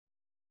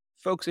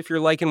Folks, if you're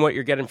liking what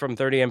you're getting from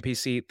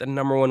 30MPC, the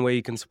number one way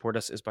you can support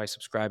us is by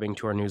subscribing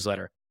to our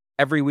newsletter.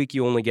 Every week,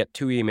 you only get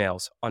 2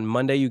 emails. On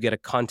Monday, you get a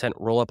content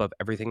roll-up of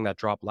everything that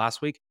dropped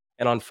last week.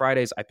 And on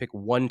Fridays, I pick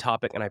one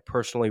topic and I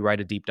personally write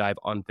a deep dive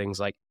on things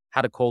like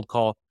how to cold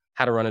call,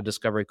 how to run a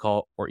discovery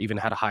call, or even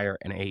how to hire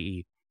an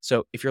AE.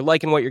 So if you're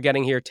liking what you're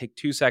getting here, take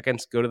 2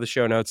 seconds, go to the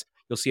show notes.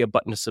 You'll see a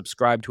button to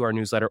subscribe to our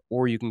newsletter,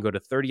 or you can go to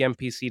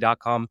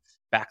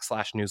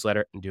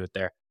 30mpc.com/newsletter and do it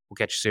there. We'll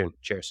catch you soon.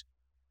 Cheers.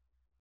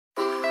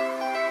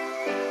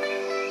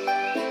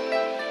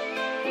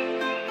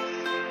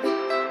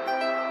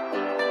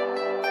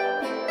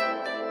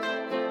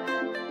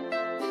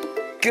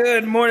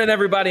 Good morning,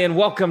 everybody, and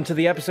welcome to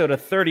the episode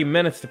of 30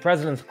 Minutes to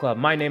President's Club.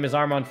 My name is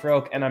Armand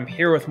Farrokh, and I'm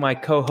here with my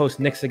co-host,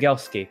 Nick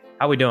Cegelski.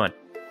 How we doing?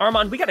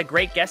 Armand, we got a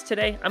great guest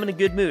today. I'm in a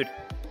good mood.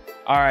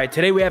 All right,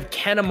 today we have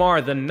Ken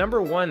Amar, the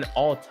number one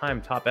all-time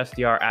top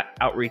SDR at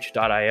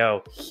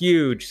Outreach.io.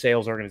 Huge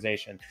sales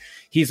organization.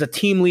 He's a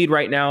team lead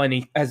right now, and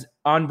he has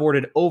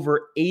onboarded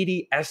over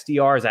 80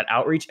 SDRs at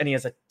Outreach, and he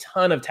has a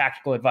ton of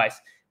tactical advice.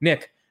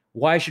 Nick,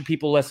 why should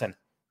people listen?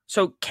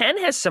 So Ken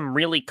has some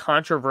really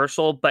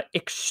controversial but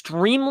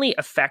extremely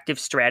effective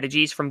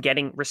strategies from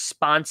getting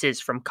responses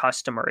from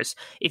customers.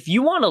 If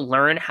you want to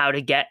learn how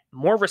to get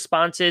more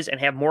responses and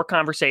have more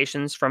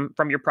conversations from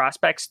your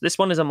prospects, this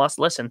one is a must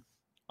listen.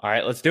 All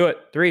right, let's do it.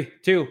 3,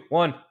 2,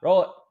 1,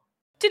 roll it.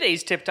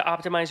 Today's tip to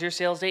optimize your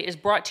sales day is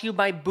brought to you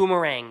by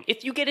Boomerang.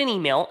 If you get an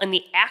email and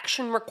the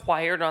action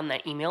required on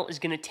that email is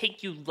going to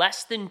take you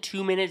less than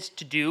 2 minutes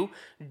to do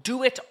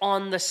it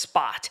on the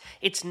spot.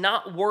 It's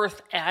not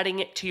worth adding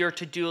it to your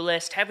to-do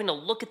list, having to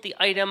look at the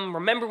item,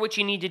 remember what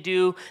you need to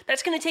do.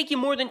 That's going to take you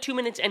more than 2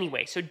 minutes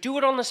anyway, so do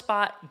it on the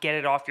spot, get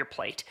it off your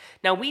plate.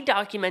 Now, we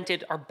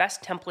documented our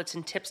best templates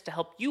and tips to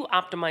help you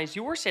optimize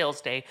your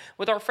sales day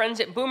with our friends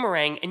at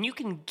Boomerang, and you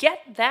can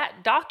get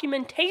that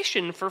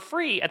documentation for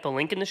free at the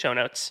link in the show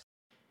notes.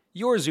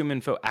 Your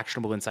ZoomInfo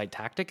actionable insight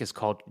tactic is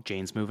called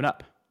Jane's Moving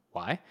Up.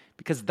 Why?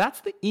 Because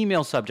that's the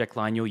email subject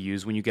line you'll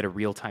use when you get a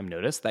real-time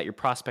notice that your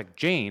prospect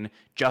Jane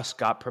just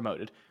got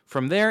promoted.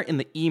 From there, in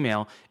the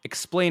email,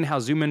 explain how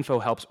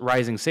ZoomInfo helps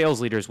rising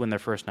sales leaders win their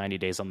first 90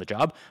 days on the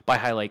job by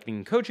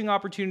highlighting coaching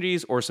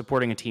opportunities or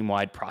supporting a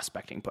team-wide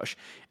prospecting push.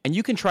 And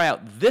you can try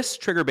out this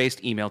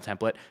trigger-based email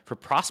template for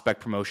prospect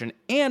promotion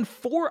and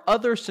 4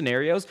 other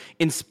scenarios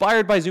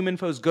inspired by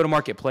ZoomInfo's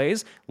go-to-market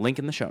plays. Link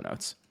in the show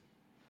notes.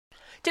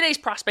 Today's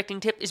prospecting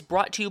tip is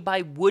brought to you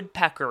by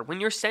Woodpecker.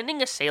 When you're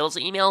sending a sales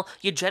email,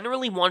 you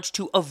generally want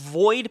to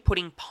avoid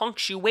putting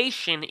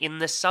punctuation in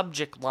the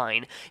subject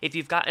line. If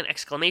you've got an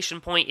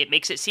exclamation point, it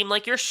makes it seem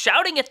like you're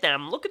shouting at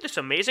them. Look at this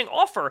amazing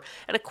offer.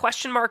 And a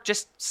question mark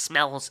just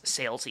smells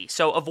salesy.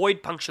 So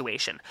avoid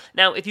punctuation.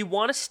 Now, if you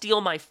want to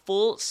steal my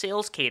full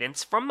sales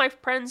cadence from my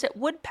friends at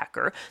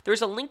Woodpecker,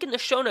 there's a link in the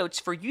show notes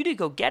for you to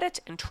go get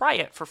it and try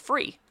it for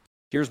free.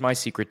 Here's my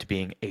secret to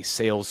being a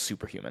sales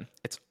superhuman.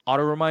 It's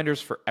auto reminders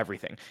for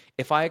everything.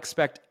 If I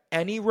expect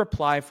any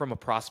reply from a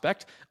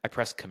prospect, I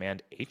press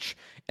Command H,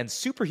 and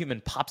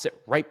Superhuman pops it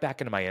right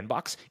back into my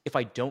inbox if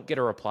I don't get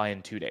a reply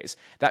in 2 days.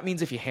 That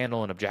means if you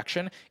handle an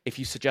objection, if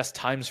you suggest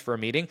times for a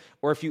meeting,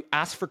 or if you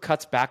ask for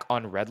cuts back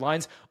on red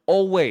lines,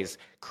 always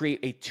create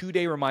a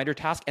 2-day reminder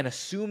task and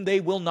assume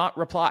they will not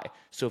reply.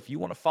 So if you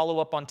want to follow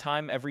up on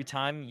time every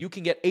time, you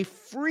can get a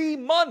free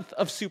month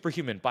of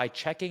Superhuman by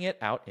checking it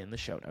out in the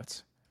show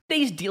notes.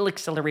 Today's deal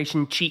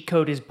acceleration cheat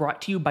code is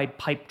brought to you by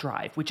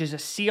Pipedrive, which is a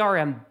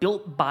CRM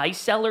built by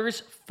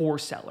sellers for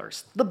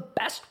sellers. The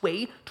best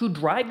way to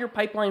drive your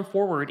pipeline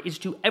forward is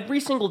to every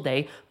single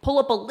day pull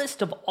up a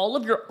list of all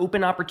of your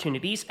open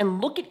opportunities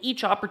and look at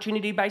each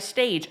opportunity by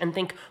stage and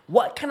think,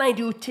 what can I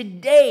do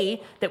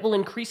today that will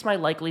increase my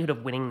likelihood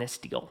of winning this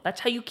deal? That's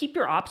how you keep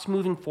your ops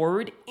moving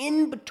forward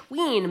in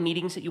between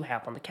meetings that you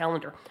have on the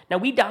calendar. Now,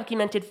 we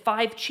documented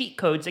 5 cheat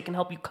codes that can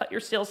help you cut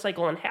your sales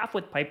cycle in half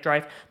with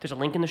Pipedrive. There's a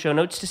link in the show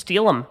notes to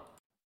steal them.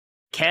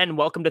 Ken,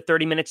 welcome to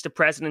 30 Minutes to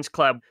President's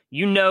Club.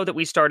 You know that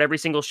we start every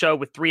single show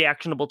with 3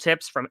 actionable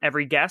tips from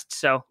every guest,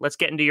 so let's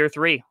get into your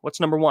 3.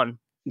 What's number 1?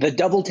 The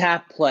double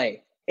tap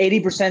play.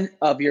 80%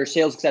 of your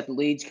sales accepted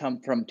leads come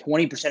from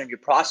 20% of your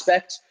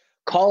prospects.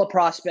 Call a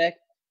prospect,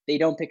 they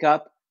don't pick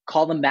up,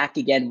 call them back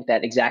again with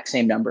that exact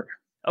same number.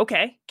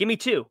 Okay, give me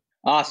 2.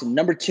 Awesome.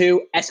 Number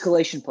 2,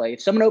 escalation play.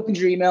 If someone opens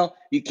your email,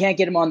 you can't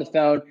get them on the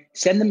phone,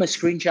 send them a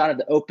screenshot of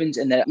the opens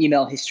and the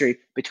email history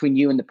between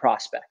you and the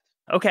prospect.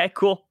 Okay,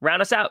 cool. Round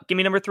us out. Give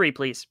me number 3,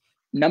 please.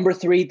 Number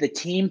 3, the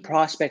team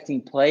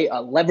prospecting play.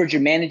 Leverage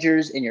your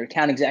managers and your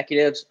account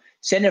executives.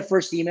 Send a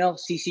first email,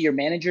 CC your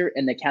manager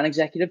and the account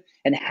executive,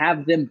 and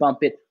have them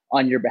bump it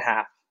on your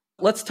behalf.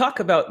 Let's talk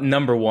about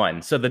number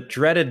 1. So the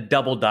dreaded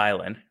double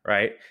dial-in,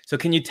 right? So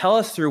can you tell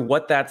us through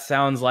what that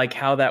sounds like,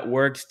 how that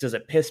works? Does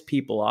it piss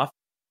people off?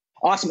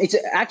 Awesome. It's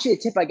actually a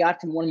tip I got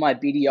from one of my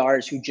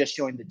BDRs who just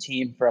joined the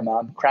team from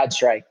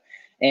CrowdStrike.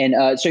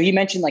 And so he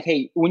mentioned like,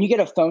 hey, when you get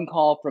a phone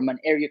call from an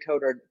area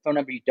code or a phone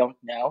number you don't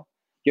know,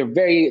 you're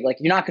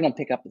not going to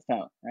pick up the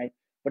phone, right?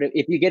 But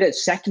if you get a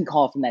second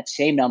call from that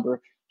same number,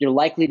 you're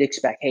likely to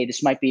expect, hey,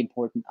 this might be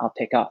important. I'll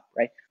pick up,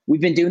 right? We've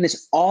been doing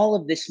this all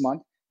of this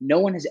month. no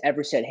one has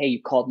ever said, hey,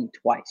 you called me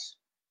twice.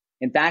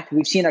 In fact,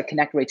 we've seen our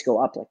connect rates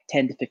go up like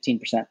 10 to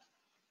 15%.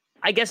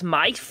 I guess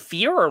my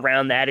fear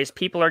around that is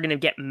people are going to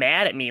get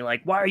mad at me.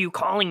 Like, why are you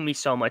calling me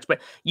so much? But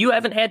you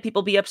haven't had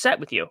people be upset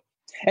with you.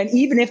 And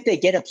even if they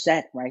get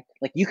upset, right,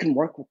 like you can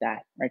work with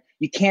that, right?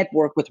 You can't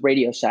work with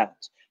radio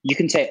silence. You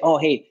can say, oh,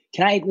 hey,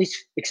 can I at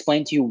least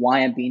explain to you why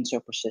I'm being so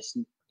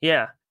persistent?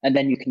 Yeah. And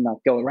then you can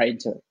go right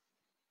into it.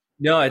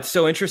 No, it's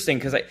so interesting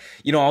because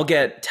I'll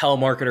get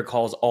telemarketer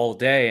calls all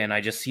day and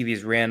I just see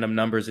these random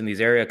numbers in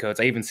these area codes.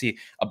 I even see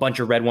a bunch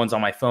of red ones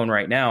on my phone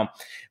right now.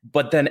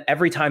 But then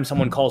every time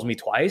someone calls me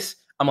twice,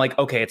 I'm like,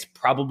 okay, it's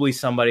probably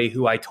somebody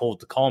who I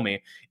told to call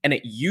me. And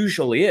it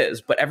usually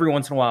is, but every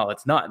once in a while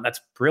it's not. And that's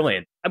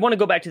brilliant. I want to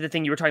go back to the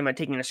thing you were talking about,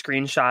 taking a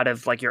screenshot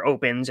of like your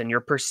opens and your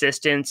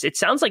persistence. It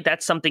sounds like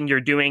that's something you're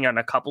doing on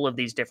a couple of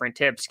these different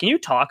tips. Can you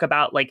talk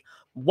about like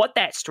what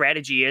that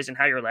strategy is and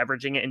how you're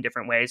leveraging it in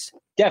different ways?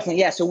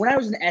 Definitely. Yeah. So when I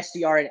was an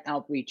SDR at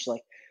Outreach,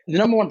 like the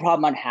number one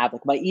problem I'd have,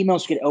 like my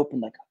emails get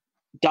opened like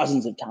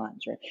dozens of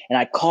times, right? And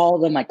I call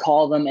them,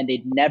 and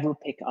they'd never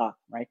pick up,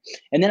 right?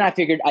 And then I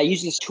figured I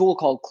use this tool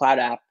called Cloud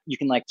App. You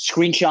can like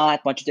screenshot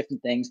a bunch of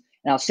different things.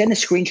 And I'll send a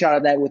screenshot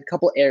of that with a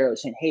couple of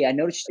arrows saying, hey, I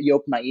noticed you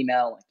opened my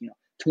email,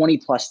 20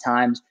 plus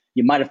times.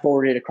 You might have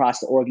forwarded it across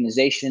the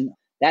organization.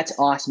 That's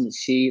awesome to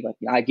see. Like,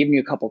 I've given you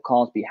a couple of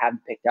calls, but you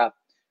haven't picked up.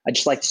 I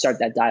just like to start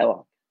that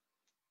dialogue.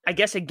 I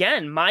guess,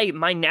 again, my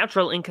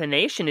natural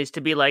inclination is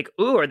to be like,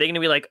 ooh, are they going to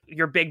be like,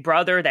 your big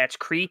brother? That's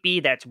creepy.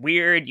 That's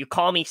weird. You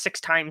call me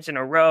 6 times in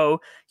a row.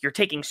 You're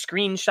taking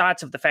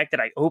screenshots of the fact that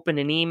I opened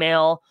an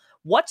email.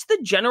 What's the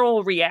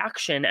general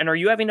reaction? And are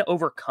you having to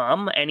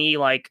overcome any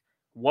like,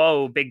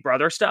 whoa, big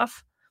brother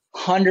stuff?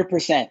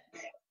 100%.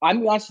 I'm going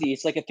to be honest with you.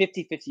 It's like a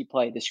 50-50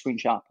 play, the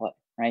screenshot play,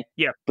 right?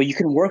 Yeah. But you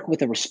can work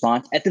with a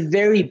response. At the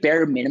very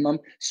bare minimum,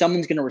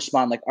 someone's going to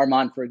respond. Like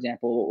Armand, for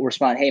example, will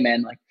respond, hey,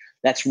 man, like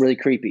that's really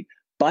creepy.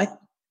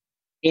 But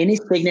in his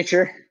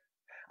signature,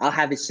 I'll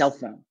have his cell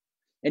phone.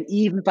 And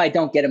even if I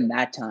don't get him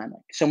that time,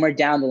 like somewhere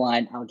down the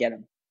line, I'll get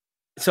him.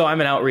 So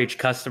I'm an Outreach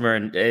customer,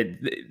 and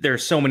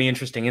there's so many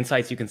interesting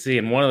insights you can see.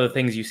 And one of the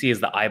things you see is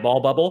the eyeball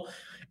bubble.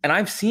 And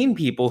I've seen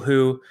people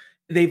who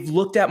they've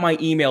looked at my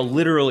email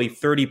literally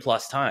 30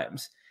 plus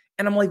times.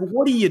 And I'm like,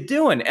 what are you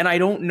doing? And I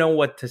don't know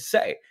what to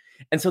say.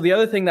 And so the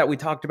other thing that we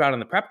talked about in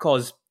the prep call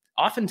is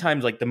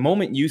oftentimes, like the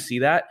moment you see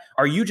that,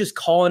 are you just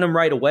calling them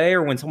right away?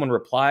 Or when someone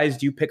replies,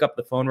 do you pick up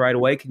the phone right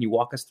away? Can you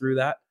walk us through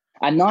that?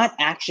 I'm not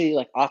actually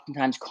like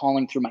oftentimes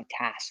calling through my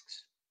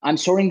tasks. I'm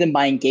sorting them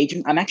by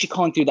engagement. I'm actually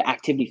calling through the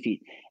activity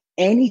feed.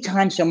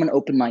 Anytime someone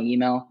opened my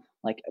email,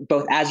 like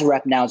both as a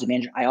rep, now as a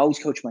manager, I always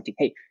coach my team,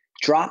 hey,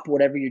 drop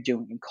whatever you're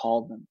doing and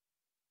call them.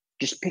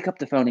 Just pick up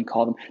the phone and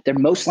call them. They're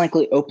most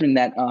likely opening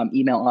that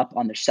email up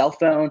on their cell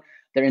phone.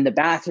 They're in the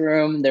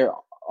bathroom. They're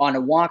on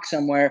a walk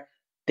somewhere.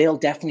 They'll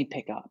definitely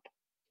pick up.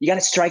 You got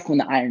to strike when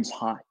the iron's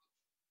hot.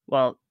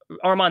 Well,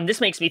 Armand,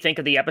 this makes me think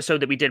of the episode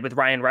that we did with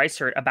Ryan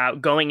Reisert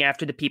about going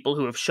after the people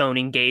who have shown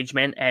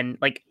engagement, and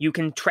like you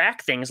can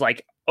track things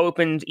like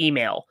opened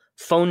email,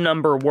 phone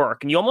number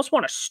work, and you almost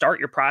want to start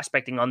your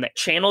prospecting on the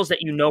channels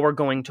that you know are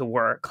going to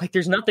work. Like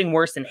there's nothing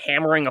worse than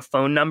hammering a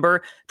phone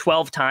number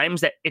 12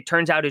 times that it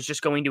turns out is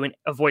just going to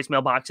a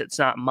voicemail box that's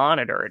not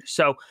monitored.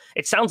 So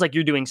it sounds like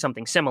you're doing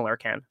something similar,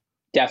 Ken.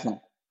 Definitely.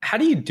 How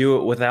do you do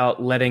it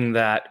without letting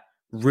that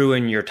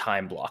ruin your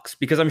time blocks?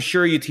 Because I'm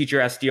sure you teach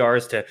your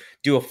SDRs to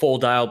do a full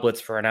dial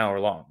blitz for an hour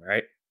long,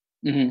 right?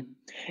 Mm-hmm.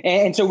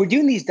 And so we're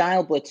doing these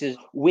dial blitzes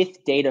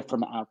with data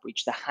from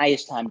Outreach, the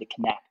highest time to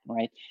connect,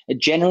 right? And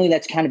generally,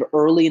 that's kind of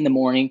early in the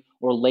morning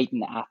or late in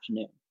the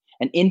afternoon.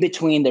 And in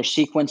between, they're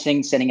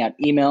sequencing, sending out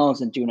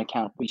emails, and doing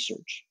account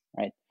research,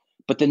 right?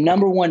 But the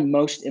number one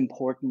most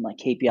important like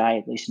KPI,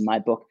 at least in my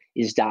book,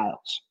 is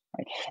dials,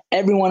 right?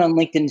 Everyone on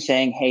LinkedIn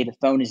saying, hey, the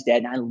phone is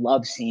dead. And I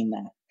love seeing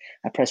that.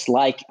 I press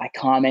like, I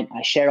comment,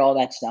 I share all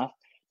that stuff.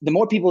 The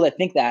more people that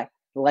think that,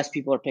 the less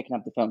people are picking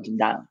up the phones and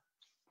dialing.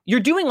 You're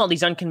doing all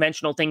these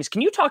unconventional things.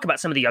 Can you talk about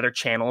some of the other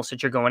channels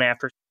that you're going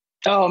after?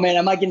 Oh, man,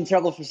 I might get in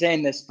trouble for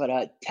saying this, but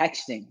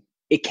texting,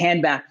 it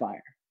can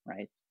backfire,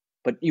 right?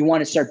 But you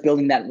want to start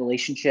building that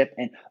relationship.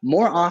 And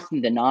more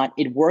often than not,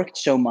 it worked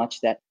so much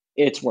that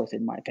it's worth it,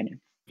 in my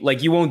opinion.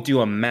 Like you won't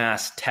do a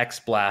mass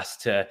text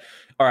blast to,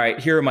 all right,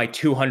 here are my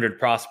 200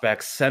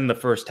 prospects, send the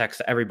first text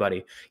to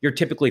everybody. You're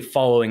typically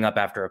following up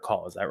after a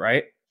call. Is that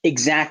right?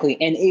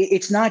 Exactly. And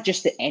it's not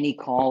just to any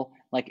call.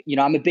 Like,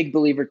 I'm a big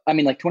believer. I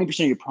mean, like 20%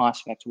 of your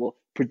prospects will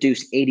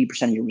produce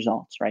 80% of your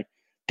results, right?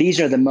 These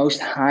are the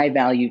most high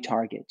value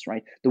targets,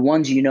 right? The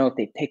ones, if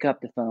they pick up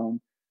the phone,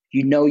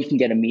 you can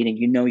get a meeting,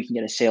 you can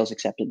get a sales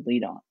accepted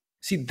lead on.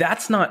 See,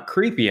 that's not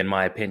creepy in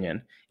my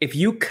opinion. If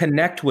you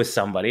connect with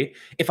somebody,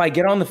 if I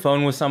get on the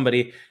phone with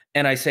somebody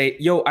and I say,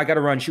 yo, I got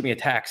to run, shoot me a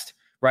text,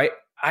 right?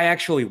 I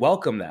actually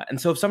welcome that. And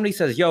so if somebody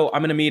says, yo,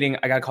 I'm in a meeting,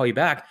 I got to call you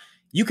back,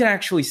 you can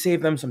actually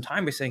save them some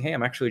time by saying, hey,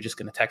 I'm actually just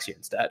going to text you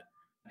instead.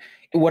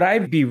 What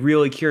I'd be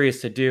really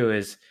curious to do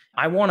is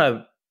I want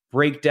to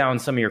break down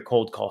some of your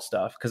cold call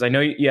stuff because I know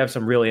you have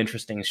some really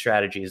interesting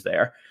strategies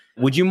there.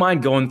 Would you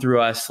mind going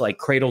through us like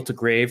cradle to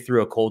grave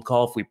through a cold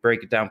call if we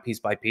break it down piece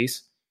by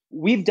piece?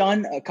 We've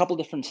done a couple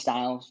different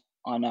styles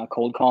on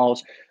cold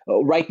calls.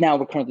 Right now,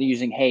 we're currently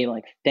using, hey,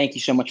 like, thank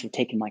you so much for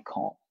taking my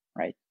call,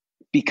 right?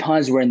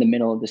 Because we're in the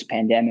middle of this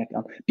pandemic,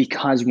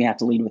 because we have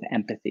to lead with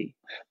empathy.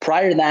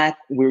 Prior to that,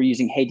 we were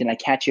using, hey, did I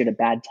catch you at a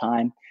bad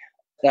time?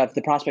 If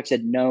the prospect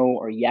said no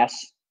or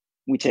yes,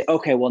 we'd say,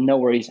 okay, well, no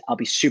worries. I'll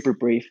be super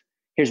brief.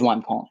 Here's why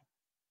I'm calling,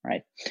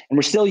 right? And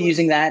we're still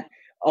using that.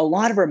 A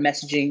lot of our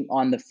messaging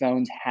on the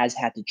phones has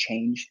had to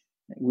change.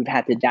 We've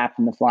had to adapt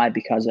on the fly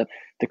because of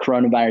the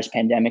coronavirus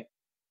pandemic.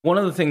 One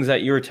of the things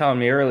that you were telling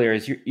me earlier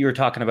is you were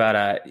talking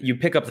about you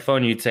pick up the phone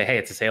and you'd say, hey,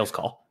 it's a sales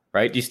call,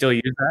 right? Do you still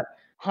use that?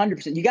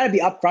 100%. You got to be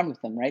upfront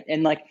with them, right?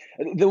 And like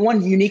the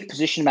one unique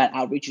position about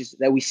outreach is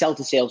that we sell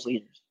to sales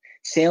leaders.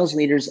 Sales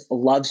leaders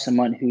love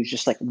someone who's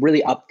just like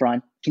really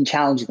upfront, can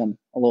challenge them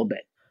a little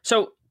bit.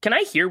 So can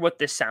I hear what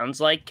this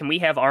sounds like? Can we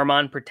have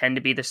Armand pretend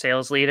to be the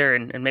sales leader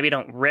and maybe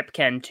don't rip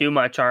Ken too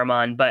much,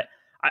 Armand, but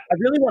I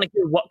really want to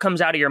hear what comes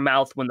out of your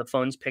mouth when the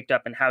phone's picked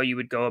up and how you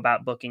would go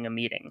about booking a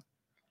meeting.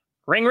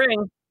 Ring,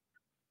 ring.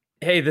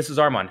 Hey, this is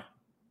Armand.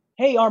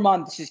 Hey,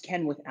 Armand, this is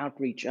Ken with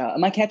Outreach.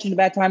 Am I catching a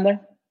bad time there?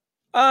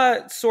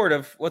 Sort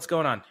of. What's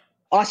going on?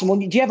 Awesome. Well,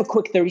 do you have a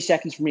quick 30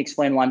 seconds for me to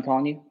explain why I'm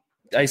calling you?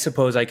 I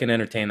suppose I can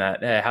entertain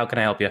that. How can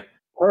I help you?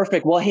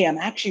 Perfect. Well, hey, I'm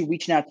actually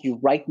reaching out to you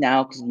right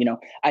now because,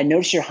 I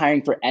noticed you're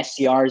hiring for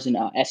SDRs and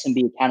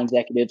SMB account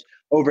executives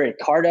over at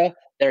Carta.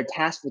 They're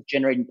tasked with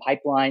generating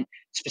pipeline,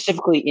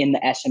 specifically in the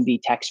SMB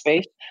tech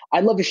space.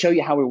 I'd love to show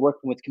you how we're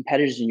working with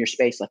competitors in your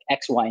space like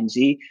X, Y, and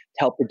Z to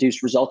help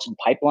produce results in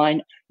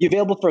pipeline. You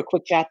available for a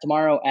quick chat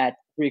tomorrow at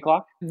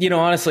 3:00?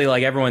 Honestly,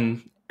 like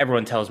everyone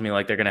tells me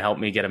like they're going to help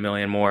me get 1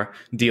 million more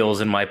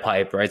deals in my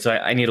pipe, right? So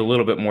I need a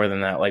little bit more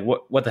than that. Like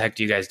what the heck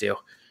do you guys do?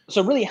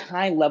 So really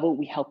high level,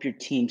 we help your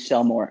team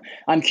sell more.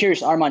 I'm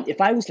curious, Armand, if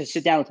I was to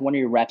sit down with one of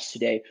your reps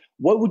today,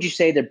 what would you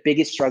say their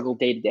biggest struggle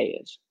day to day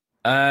is?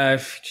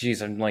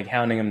 I'm like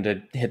hounding them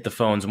to hit the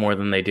phones more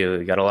than they do.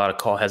 They got a lot of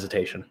call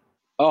hesitation.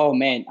 Oh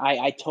man,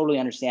 I totally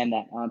understand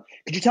that.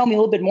 Could you tell me a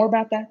little bit more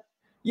about that?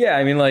 Yeah,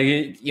 I mean, like,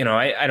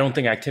 I don't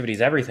think activity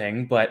is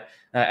everything, but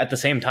at the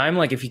same time,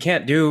 like, if you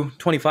can't do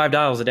 25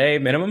 dials a day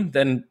minimum,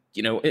 then,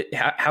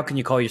 how can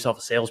you call yourself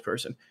a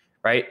salesperson,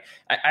 right?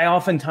 I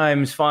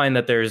oftentimes find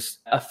that there's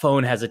a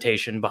phone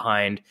hesitation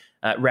behind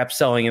reps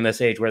selling in this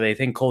age where they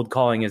think cold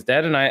calling is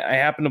dead, and I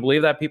happen to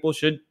believe that people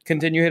should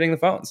continue hitting the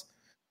phones.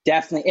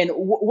 Definitely. And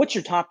what's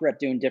your top rep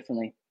doing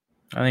differently?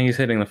 I think he's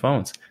hitting the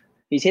phones.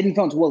 He's hitting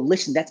phones. Well,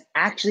 listen, that's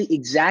actually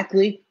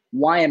exactly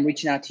why I'm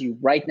reaching out to you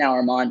right now,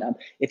 Armand.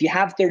 If you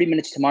have 30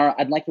 minutes tomorrow,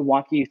 I'd like to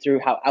walk you through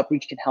how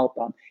Outreach can help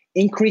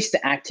increase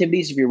the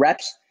activities of your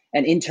reps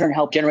and in turn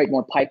help generate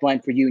more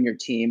pipeline for you and your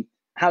team.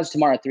 How's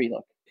tomorrow at 3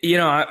 look?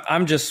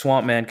 I'm just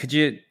swamped, man. Could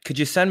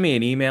you send me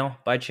an email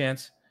by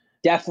chance?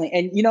 Definitely.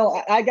 And,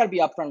 I got to be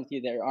upfront with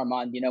you there,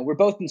 Armand. We're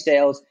both in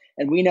sales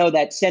and we know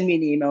that send me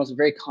an email is a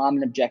very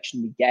common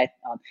objection we get.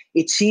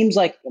 It seems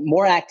like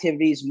more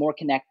activities, more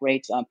connect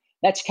rates.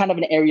 That's kind of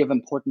an area of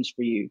importance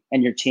for you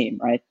and your team,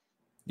 right?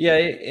 Yeah,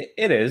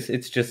 it is.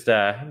 It's just,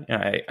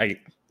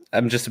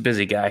 I'm just a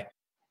busy guy.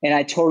 And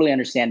I totally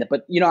understand that.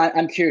 But,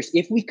 I'm curious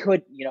if we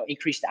could,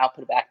 increase the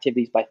output of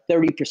activities by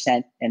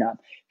 30% and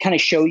kind of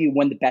show you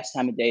when the best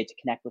time of day to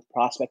connect with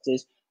prospects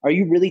is. Are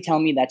you really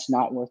telling me that's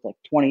not worth like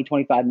 20,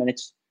 25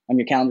 minutes on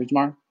your calendar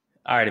tomorrow?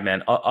 All righty,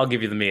 man. I'll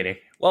give you the meeting.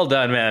 Well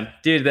done, man.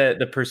 Dude,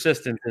 the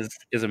persistence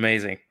is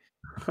amazing.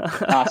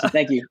 Awesome.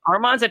 Thank you.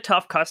 Armand's a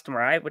tough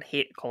customer. I would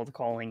hate cold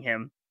calling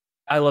him.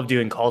 I love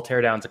doing call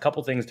teardowns. A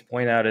couple things to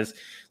point out is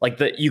like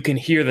you can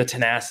hear the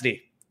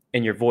tenacity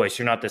in your voice.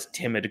 You're not this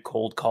timid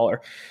cold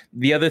caller.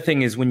 The other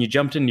thing is when you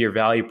jumped into your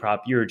value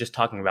prop, you were just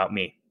talking about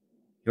me.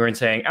 You weren't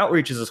saying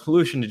outreach is a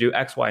solution to do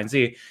X, Y, and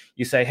Z.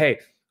 You say, hey,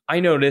 I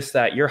noticed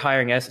that you're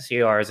hiring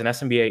SCRs and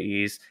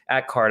SMBAEs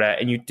at Carta,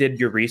 and you did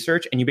your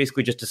research, and you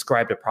basically just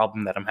described a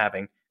problem that I'm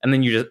having. And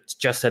then you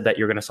just said that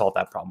you're going to solve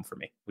that problem for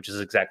me, which is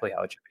exactly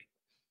how it should be.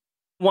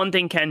 One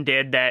thing Ken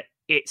did that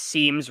it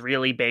seems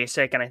really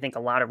basic, and I think a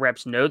lot of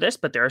reps know this,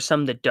 but there are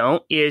some that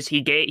don't, is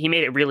he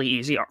made it really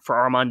easy for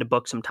Armand to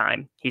book some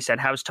time. He said,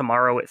 how's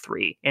tomorrow at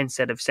 3?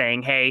 Instead of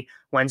saying, hey,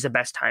 when's the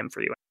best time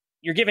for you?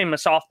 You're giving him a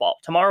softball.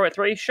 Tomorrow at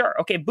 3? Sure.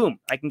 Okay, boom.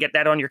 I can get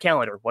that on your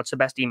calendar. What's the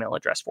best email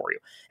address for you?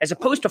 As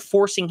opposed to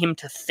forcing him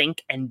to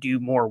think and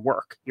do more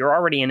work. You're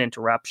already an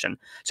interruption.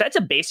 So that's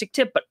a basic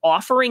tip, but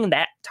offering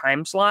that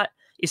time slot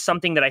is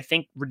something that I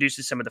think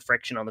reduces some of the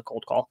friction on the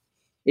cold call.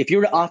 If you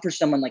were to offer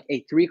someone like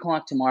a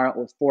 3:00 tomorrow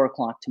or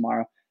 4:00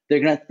 tomorrow,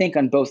 they're going to think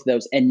on both of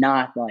those and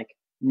not like,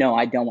 no,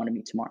 I don't want to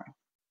meet tomorrow.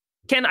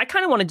 Ken, I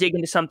kind of want to dig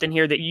into something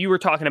here that you were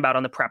talking about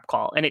on the prep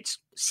call, and it's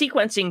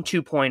sequencing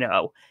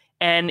 2.0.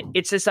 And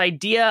it's this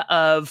idea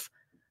of,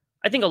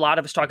 I think a lot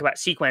of us talk about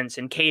sequence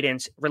and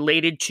cadence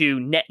related to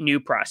net new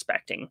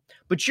prospecting,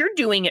 but you're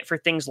doing it for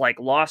things like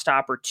lost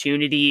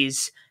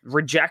opportunities,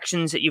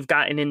 rejections that you've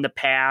gotten in the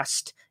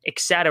past,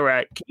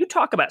 etc. Can you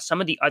talk about some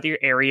of the other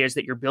areas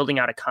that you're building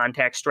out a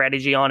contact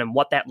strategy on and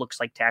what that looks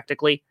like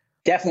tactically?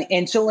 Definitely.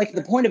 And so like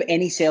the point of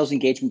any sales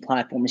engagement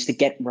platform is to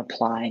get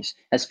replies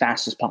as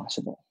fast as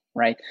possible,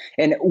 right?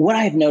 And what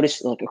I've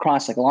noticed like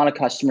across like a lot of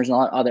customers and a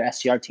lot of other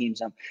SDR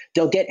teams,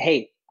 they'll get,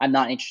 hey, I'm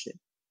not interested.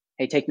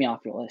 Hey, take me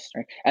off your list,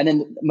 right? And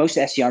then most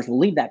SDRs will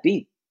leave that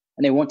be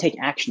and they won't take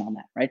action on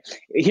that, right?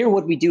 Here,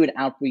 what we do at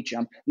Outreach,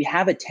 we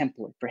have a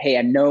template for, hey,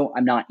 I know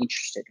I'm not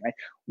interested, right?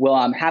 We'll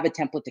have a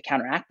template to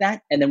counteract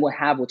that. And then we'll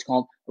have what's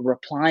called a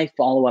reply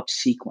follow-up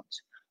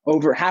sequence.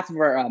 Over half of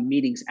our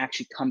meetings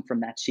actually come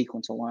from that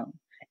sequence alone.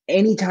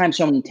 Anytime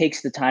someone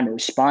takes the time to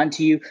respond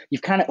to you,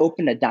 you've kind of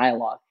opened a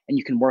dialogue and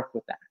you can work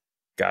with that.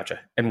 Gotcha.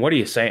 And what are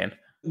you saying?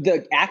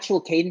 The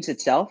actual cadence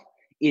itself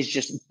is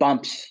just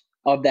bumps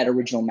of that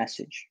original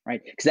message,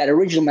 right? Because that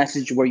original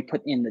message where you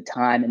put in the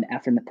time and the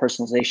effort and the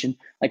personalization,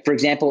 like for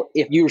example,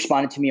 if you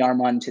responded to me,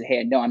 Armand, and said,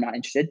 hey, no, I'm not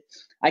interested,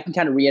 I can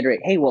kind of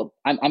reiterate, hey, well,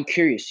 I'm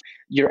curious.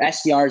 Your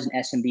SDRs and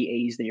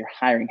SMB AEs that you're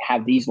hiring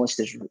have these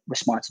listed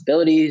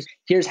responsibilities.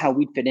 Here's how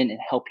we'd fit in and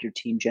help your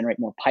team generate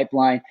more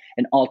pipeline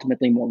and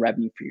ultimately more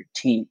revenue for your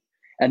team.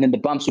 And then the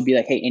bumps would be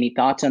like, hey, any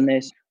thoughts on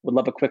this? Would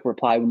love a quick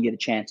reply when you get a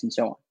chance, and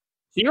so on.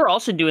 So you're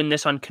also doing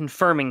this on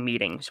confirming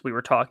meetings we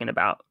were talking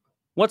about.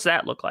 What's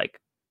that look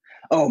like?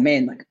 Oh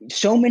man, like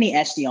so many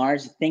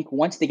SDRs think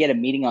once they get a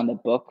meeting on the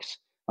books,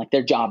 like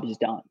their job is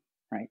done,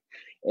 right?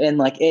 And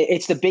like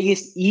it's the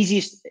biggest,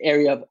 easiest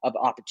area of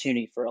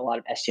opportunity for a lot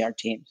of SDR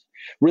teams.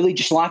 Really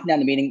just locking down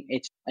the meeting.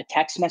 It's a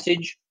text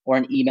message or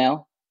an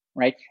email,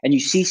 right? And you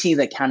CC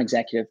the account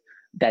executive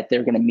that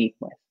they're going to meet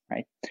with,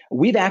 right?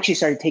 We've actually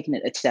started taking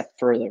it a step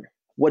further.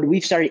 What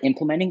we've started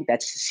implementing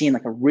that's seeing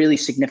like a really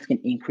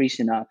significant increase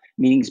in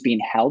meetings being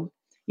held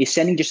is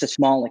sending just a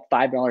small like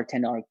 $5,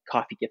 $10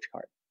 coffee gift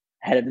card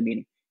ahead of the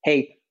meeting.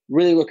 Hey,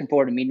 really looking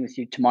forward to meeting with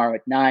you tomorrow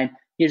at 9.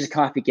 Here's a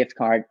coffee gift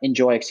card.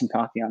 Enjoy some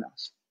coffee on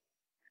us.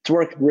 It's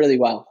worked really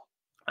well.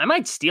 I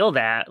might steal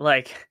that,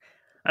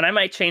 and I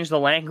might change the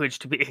language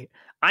to be,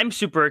 I'm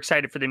super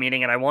excited for the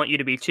meeting and I want you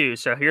to be too.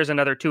 So here's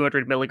another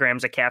 200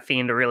 milligrams of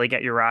caffeine to really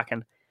get you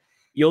rocking.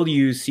 You'll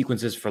use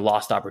sequences for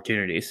lost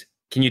opportunities.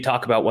 Can you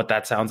talk about what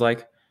that sounds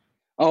like?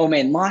 Oh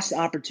man, lost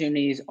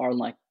opportunities are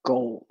like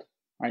gold,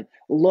 right?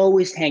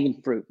 Lowest hanging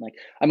fruit. Like,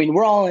 I mean,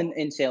 we're all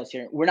in sales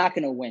here. We're not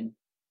going to win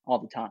all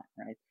the time,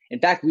 right? In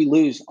fact, we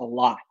lose a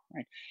lot,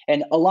 right?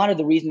 And a lot of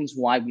the reasons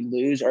why we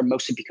lose are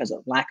mostly because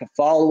of lack of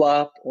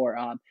follow-up or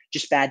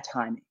just bad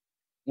timing.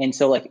 And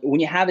so like when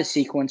you have a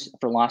sequence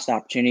for lost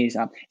opportunities,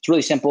 it's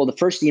really simple. The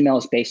first email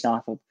is based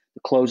off of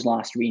the closed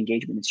lost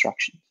re-engagement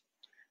instructions.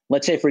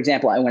 Let's say, for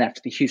example, I went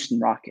after the Houston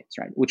Rockets,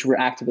 right, which we're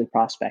actively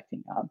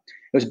prospecting. It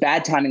was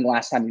bad timing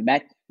last time we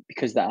met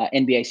because the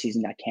NBA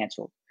season got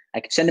canceled. I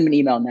could send them an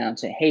email now and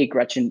say, hey,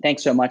 Gretchen,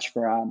 thanks so much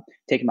for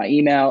taking my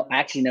email. I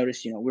actually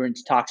noticed, we were in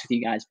talks with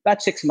you guys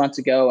about 6 months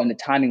ago and the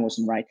timing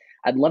wasn't right.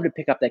 I'd love to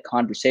pick up that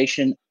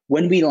conversation.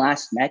 When we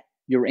last met,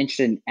 you were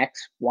interested in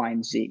X, Y,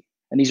 and Z.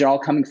 And these are all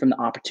coming from the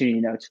opportunity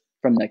notes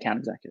from the account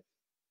executive.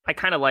 I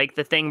kind of like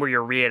the thing where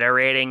you're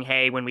reiterating,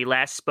 hey, when we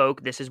last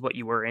spoke, this is what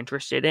you were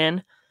interested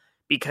in.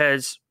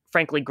 Because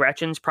frankly,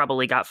 Gretchen's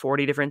probably got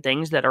 40 different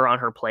things that are on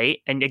her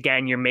plate. And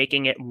again, you're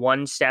making it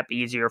one step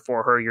easier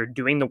for her. You're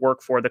doing the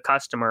work for the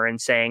customer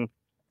and saying,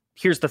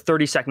 here's the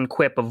 30-second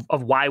quip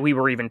of why we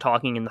were even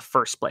talking in the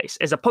first place,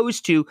 as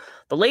opposed to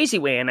the lazy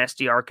way an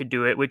SDR could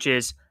do it, which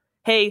is,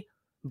 hey,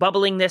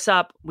 bubbling this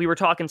up. We were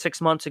talking 6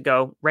 months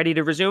ago. Ready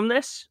to resume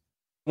this?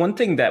 One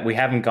thing that we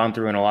haven't gone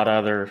through in a lot of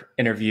other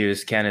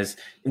interviews, Ken, is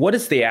what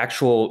is the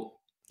actual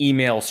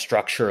email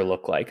structure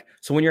look like?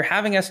 So when you're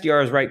having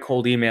SDRs write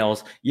cold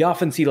emails, you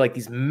often see like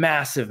these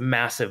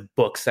massive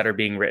books that are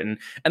being written.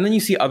 And then you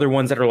see other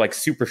ones that are like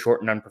super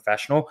short and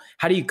unprofessional.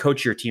 How do you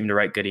coach your team to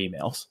write good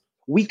emails?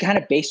 We kind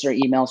of base our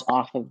emails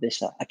off of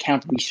this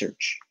account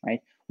research, right?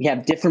 We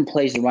have different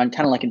plays to run,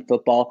 kind of like in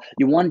football.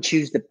 You want to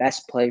choose the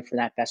best play for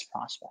that best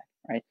prospect,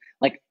 right?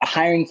 Like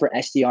hiring for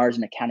SDRs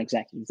and account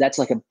executives, that's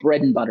like a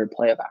bread and butter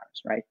play of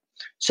ours, right?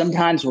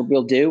 Sometimes what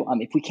we'll do,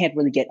 if we can't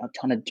really get a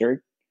ton of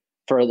dirt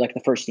for like the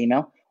first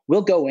email,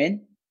 we'll go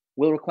in,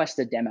 we'll request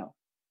a demo,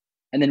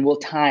 and then we'll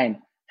time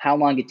how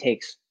long it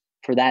takes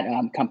for that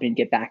company to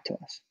get back to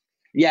us.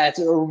 Yeah, it's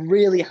a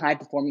really high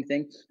performing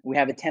thing. We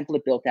have a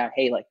template built out.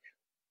 Hey, like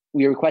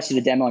we requested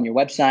a demo on your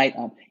website.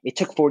 It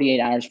took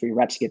 48 hours for your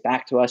reps to get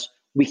back to us.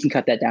 We can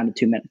cut that down to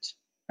 2 minutes.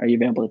 Are you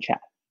available to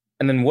chat?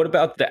 And then what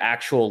about the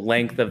actual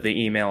length of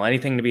the email?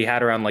 Anything to be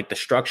had around like the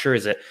structure?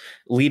 Is it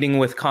leading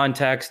with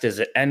context? Is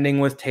it ending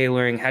with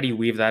tailoring? How do you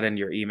weave that into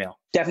your email?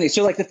 Definitely.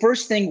 So like the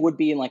first thing would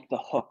be like the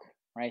hook,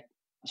 right?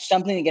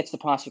 Something that gets the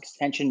prospect's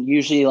attention.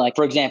 Usually like,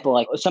 for example,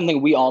 like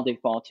something we all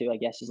default to, I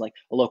guess, is like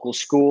a local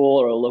school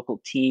or a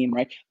local team,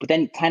 right? But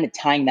then kind of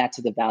tying that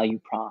to the value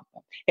prop.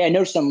 Hey, I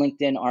noticed on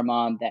LinkedIn,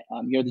 Armand, that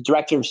you're the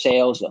director of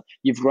sales.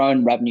 You've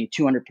grown revenue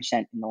 200%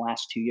 in the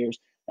last 2 years.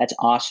 That's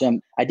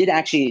awesome. I did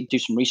actually do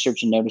some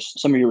research and notice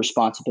some of your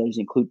responsibilities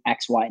include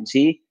X, Y, and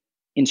Z.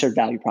 Insert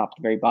value prop at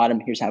the very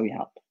bottom. Here's how we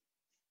help.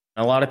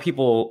 A lot of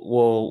people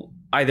will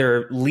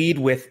either lead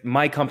with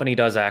my company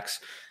does X,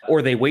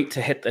 or they wait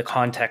to hit the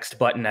context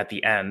button at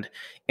the end.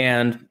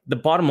 And the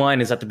bottom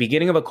line is at the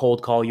beginning of a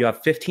cold call, you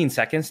have 15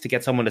 seconds to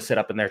get someone to sit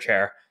up in their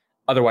chair.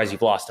 Otherwise,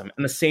 you've lost them.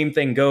 And the same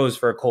thing goes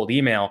for a cold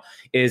email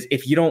is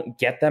if you don't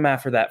get them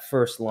after that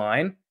first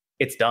line,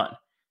 it's done.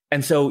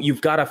 And so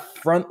you've got to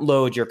front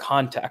load your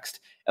context.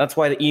 And that's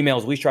why the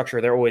emails we structure,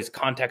 they're always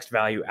context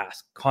value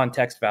ask,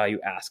 context value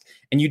ask.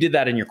 And you did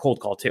that in your cold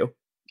call too.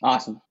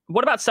 Awesome.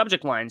 What about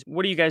subject lines?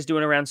 What are you guys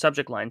doing around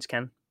subject lines,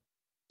 Ken?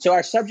 So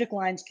our subject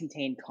lines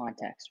contain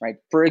context, right?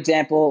 For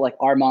example, like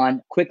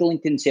Armand, quick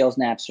LinkedIn sales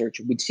nav search,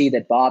 we'd see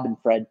that Bob and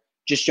Fred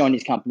just joined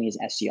his company as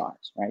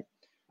SDRs, right?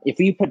 If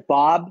we put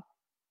Bob,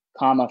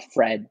 comma,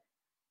 Fred, ...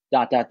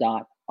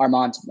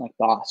 Armand's like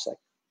boss, like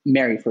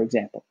Mary, for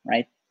example,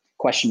 right?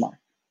 Question mark.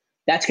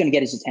 That's going to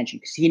get his attention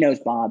because he knows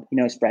Bob, he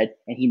knows Fred,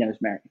 and he knows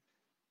Mary.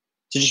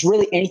 So just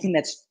really anything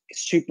that's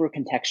super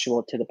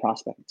contextual to the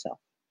prospect itself.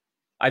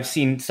 I've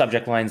seen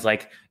subject lines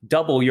like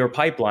double your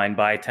pipeline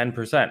by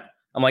 10%.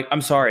 I'm like,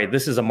 I'm sorry,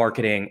 this is a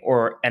marketing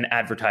or an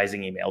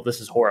advertising email. This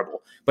is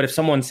horrible. But if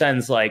someone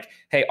sends like,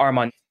 hey,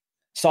 Armand,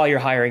 saw you're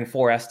hiring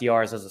 4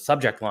 SDRs as a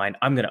subject line,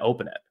 I'm going to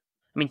open it.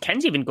 I mean,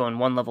 Ken's even going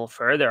one level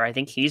further. I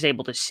think he's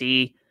able to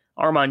see,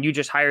 Armand, you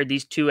just hired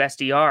these 2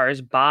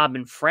 SDRs, Bob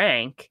and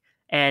Frank,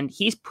 and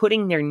he's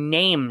putting their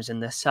names in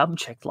the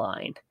subject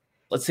line.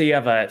 Let's say you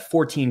have a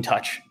 14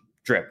 touch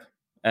drip.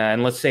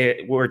 And let's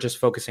say we're just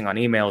focusing on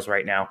emails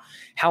right now.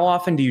 How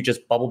often do you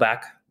just bubble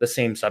back the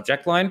same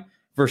subject line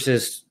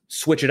versus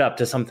switch it up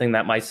to something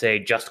that might say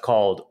just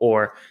called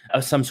or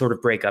some sort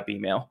of breakup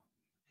email?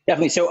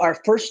 Definitely. So our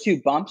first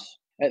 2 bumps,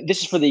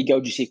 this is for the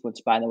Goji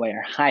sequence, by the way,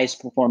 our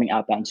highest performing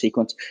outbound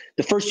sequence.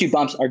 The first 2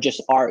 bumps are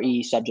just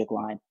RE subject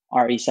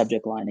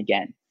line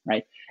again,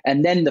 right?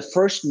 And then the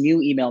first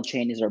new email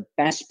chain is our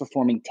best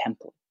performing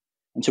template.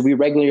 And so we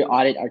regularly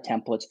audit our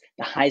templates.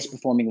 The highest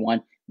performing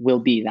one will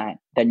be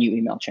that new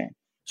email chain.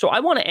 So I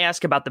want to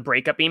ask about the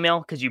breakup email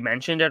because you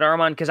mentioned it,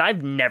 Armand, because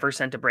I've never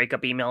sent a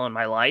breakup email in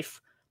my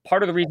life.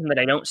 Part of the reason that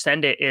I don't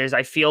send it is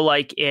I feel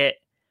like it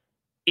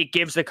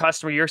gives the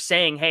customer, you're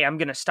saying, hey, I'm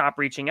going to stop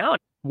reaching out.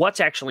 What's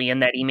actually in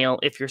that email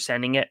if you're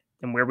sending it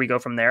and where we go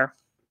from there?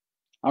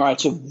 All right.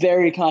 So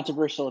very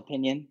controversial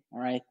opinion. All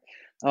right.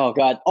 Oh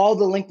God. All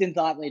the LinkedIn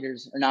thought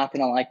leaders are not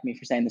going to like me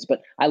for saying this,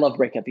 but I love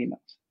breakup emails.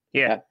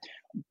 Yeah.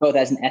 Both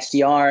as an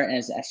SDR and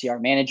as an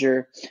SDR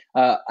manager.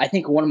 I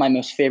think one of my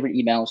most favorite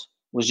emails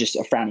was just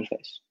a frowny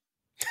face.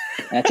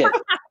 And that's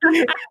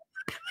it.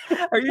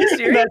 Are you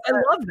serious? I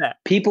love that.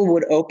 People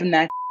would open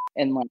that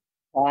and like,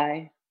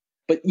 why?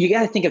 But you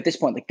got to think at this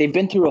point, like they've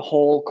been through a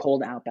whole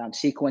cold outbound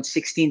sequence,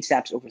 16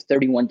 steps over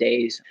 31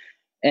 days,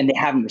 and they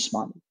haven't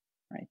responded,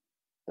 right?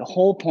 The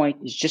whole point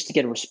is just to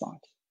get a response,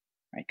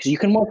 right? Because you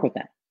can work with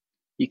that.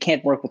 You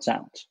can't work with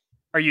silence.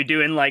 Are you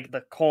doing like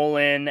the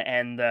colon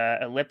and the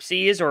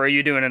ellipses, or are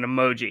you doing an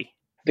emoji?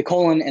 The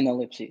colon and the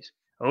ellipses.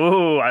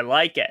 Oh, I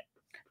like it.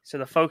 So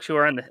the folks who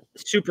are on the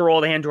super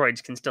old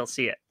Androids can still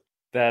see it.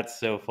 That's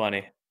so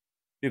funny.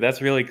 Dude,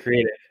 that's really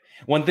creative.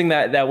 One thing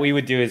that we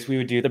would do is we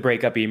would do the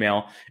breakup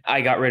email.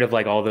 I got rid of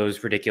like all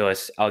those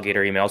ridiculous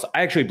alligator emails.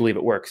 I actually believe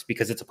it works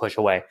because it's a push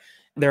away.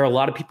 There are a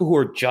lot of people who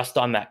are just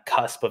on that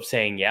cusp of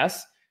saying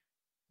yes,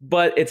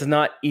 but it's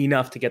not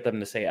enough to get them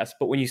to say yes.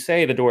 But when you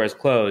say the door is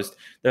closed,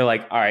 they're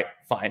like, all right,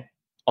 fine,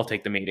 I'll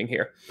take the meeting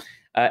here.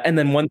 And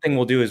then one thing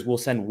we'll do is we'll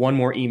send one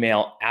more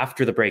email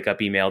after the breakup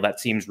email that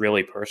seems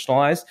really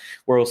personalized,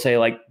 where we'll say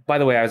like, by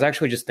the way, I was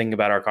actually just thinking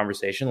about our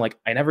conversation. Like,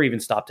 I never even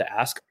stopped to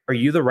ask, are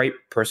you the right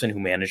person who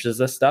manages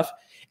this stuff?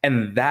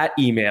 And that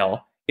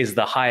email is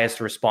the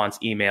highest response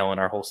email in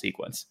our whole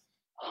sequence.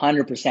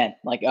 100%.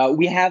 Like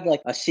we have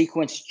like a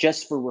sequence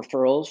just for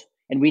referrals,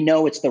 and we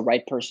know it's the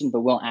right person,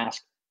 but we'll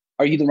ask,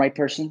 are you the right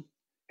person?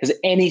 Because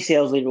any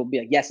sales leader will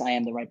be like, yes, I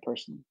am the right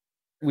person.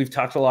 We've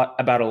talked a lot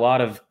about a lot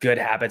of good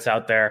habits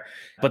out there,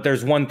 but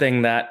there's one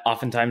thing that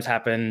oftentimes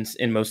happens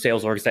in most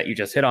sales orgs that you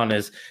just hit on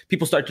is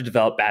people start to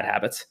develop bad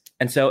habits.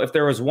 And so if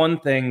there was one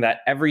thing that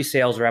every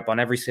sales rep on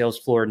every sales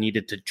floor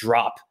needed to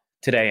drop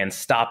today and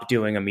stop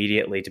doing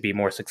immediately to be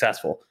more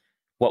successful,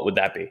 what would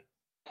that be?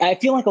 I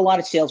feel like a lot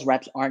of sales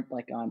reps aren't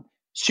like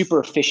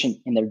super efficient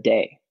in their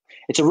day.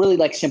 It's a really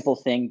like simple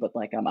thing, but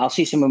like I'll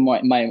see some of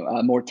my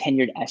more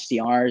tenured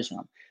SDRs.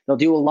 They'll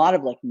do a lot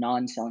of like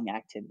non-selling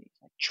activities,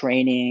 like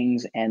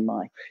trainings and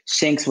like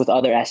syncs with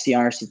other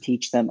SDRs to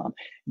teach them.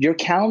 Your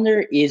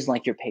calendar is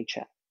like your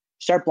paycheck.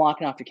 Start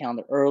blocking off your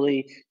calendar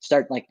early.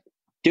 Start like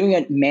doing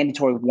a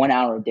mandatory 1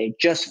 hour a day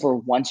just for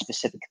one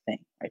specific thing,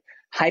 right?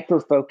 Hyper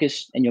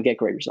focus and you'll get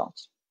great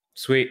results.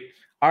 Sweet.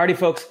 Alrighty,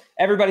 folks.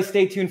 Everybody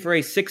stay tuned for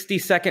a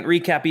 60-second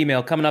recap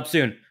email coming up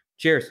soon.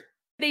 Cheers.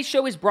 Today's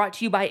show is brought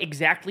to you by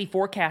Exactly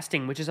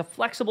Forecasting, which is a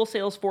flexible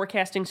sales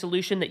forecasting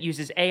solution that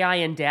uses AI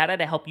and data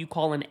to help you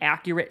call an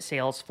accurate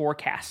sales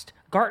forecast.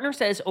 Gartner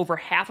says over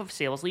half of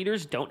sales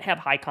leaders don't have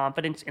high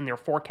confidence in their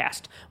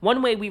forecast.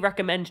 One way we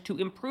recommend to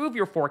improve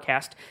your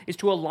forecast is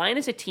to align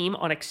as a team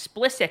on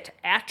explicit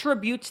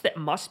attributes that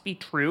must be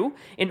true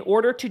in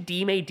order to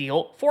deem a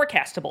deal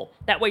forecastable.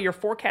 That way your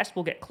forecast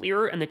will get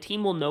clearer and the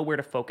team will know where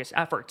to focus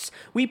efforts.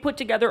 We put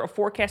together a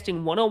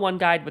forecasting 101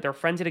 guide with our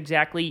friends at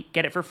Exactly.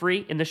 Get it for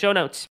free in the show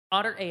notes.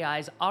 Otter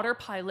AI's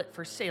Autopilot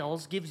for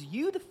Sales gives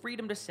you the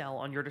freedom to sell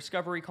on your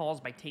discovery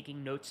calls by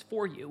taking notes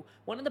for you.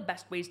 One of the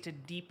best ways to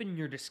deepen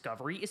your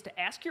discovery is to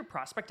ask your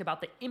prospect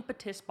about the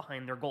impetus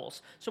behind their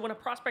goals. So when a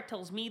prospect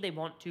tells me they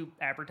want to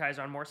advertise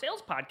on more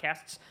sales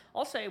podcasts,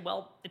 I'll say,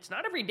 well, it's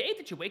not every day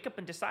that you wake up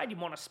and decide you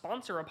want to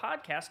sponsor a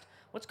podcast.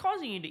 What's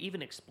causing you to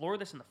even explore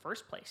this in the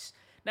first place?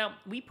 Now,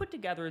 we put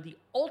together the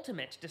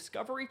ultimate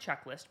discovery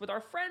checklist with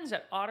our friends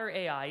at Otter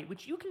AI,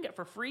 which you can get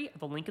for free at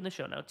the link in the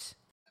show notes.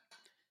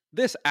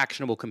 This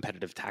actionable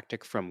competitive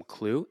tactic from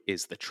Clue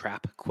is the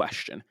trap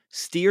question.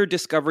 Steer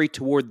discovery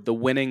toward the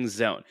winning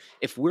zone.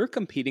 If we're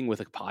competing with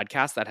a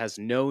podcast that has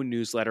no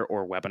newsletter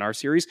or webinar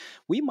series,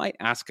 we might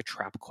ask a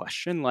trap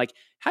question like,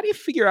 how do you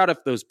figure out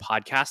if those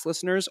podcast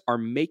listeners are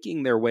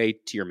making their way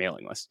to your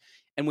mailing list?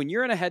 And when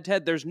you're in a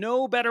head-to-head, there's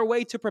no better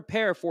way to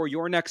prepare for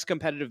your next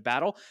competitive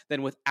battle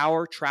than with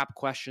our trap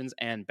questions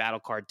and battle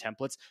card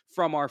templates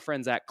from our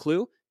friends at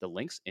Clue. The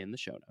link's in the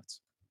show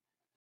notes.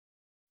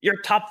 Your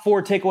top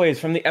 4 takeaways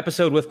from the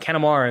episode with Ken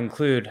Amar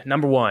include,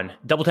 number 1,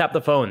 double tap the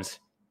phones.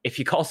 If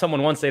you call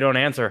someone once they don't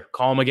answer,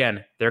 call them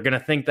again. They're going to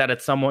think that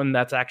it's someone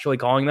that's actually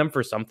calling them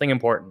for something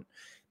important.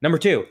 Number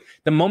 2,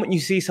 the moment you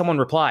see someone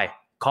reply,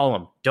 call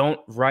them. Don't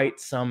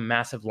write some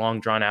massive, long,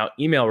 drawn-out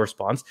email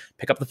response.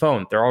 Pick up the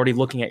phone. They're already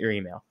looking at your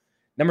email.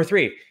 Number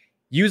 3,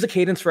 use a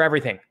cadence for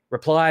everything.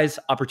 Replies,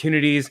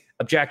 opportunities,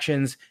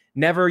 objections.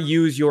 Never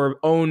use your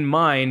own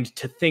mind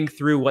to think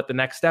through what the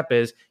next step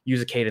is.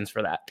 Use a cadence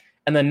for that.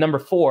 And then number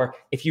 4,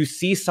 if you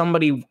see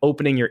somebody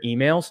opening your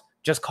emails,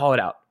 just call it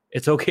out.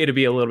 It's okay to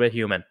be a little bit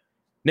human.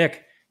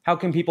 Nick, how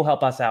can people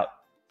help us out?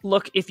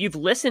 Look, if you've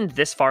listened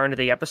this far into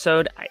the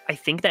episode, I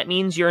think that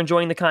means you're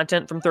enjoying the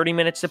content from 30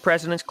 Minutes to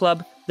President's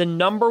Club. The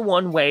number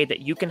one way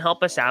that you can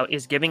help us out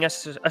is giving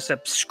us a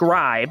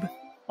subscribe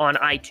on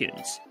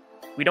iTunes.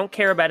 We don't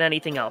care about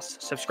anything else.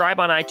 Subscribe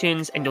on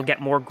iTunes and you'll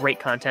get more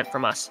great content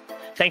from us.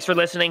 Thanks for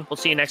listening. We'll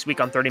see you next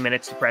week on 30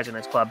 Minutes to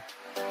President's Club.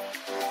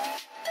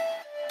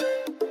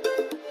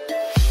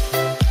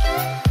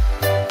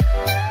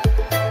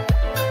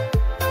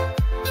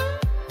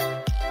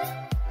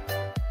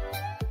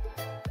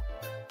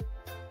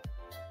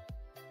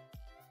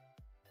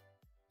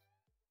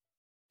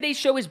 Today's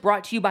show is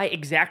brought to you by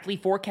Exactly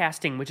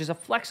Forecasting, which is a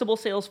flexible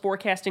sales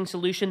forecasting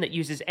solution that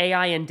uses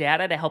AI and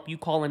data to help you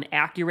call an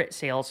accurate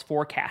sales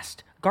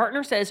forecast.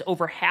 Gartner says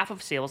over half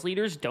of sales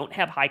leaders don't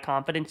have high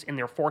confidence in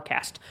their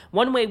forecast.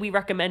 One way we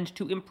recommend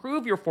to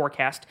improve your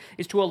forecast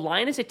is to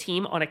align as a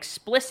team on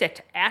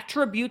explicit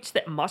attributes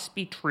that must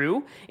be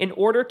true in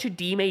order to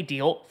deem a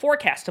deal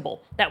forecastable.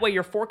 That way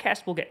your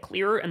forecast will get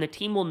clearer and the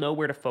team will know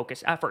where to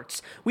focus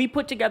efforts. We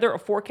put together a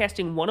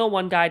forecasting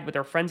 101 guide with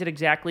our friends at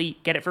Exactly.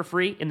 Get it for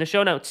free in the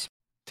show notes.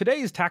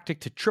 Today's tactic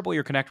to triple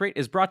your connect rate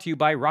is brought to you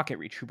by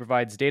RocketReach, who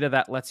provides data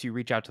that lets you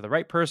reach out to the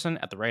right person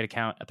at the right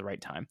account at the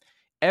right time.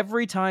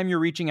 Every time you're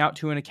reaching out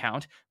to an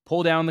account,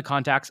 pull down the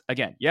contacts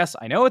again. Yes,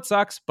 I know it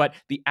sucks, but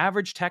the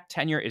average tech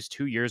tenure is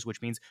 2 years,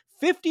 which means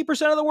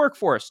 50% of the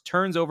workforce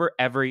turns over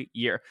every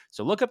year.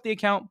 So look up the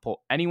account,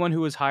 pull anyone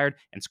who was hired,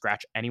 and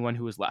scratch anyone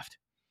who was left.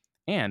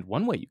 And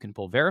one way you can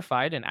pull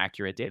verified and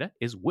accurate data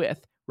is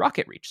with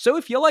RocketReach. So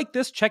if you like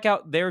this, check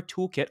out their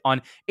toolkit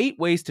on 8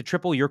 ways to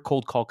triple your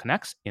cold call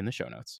connects in the show notes.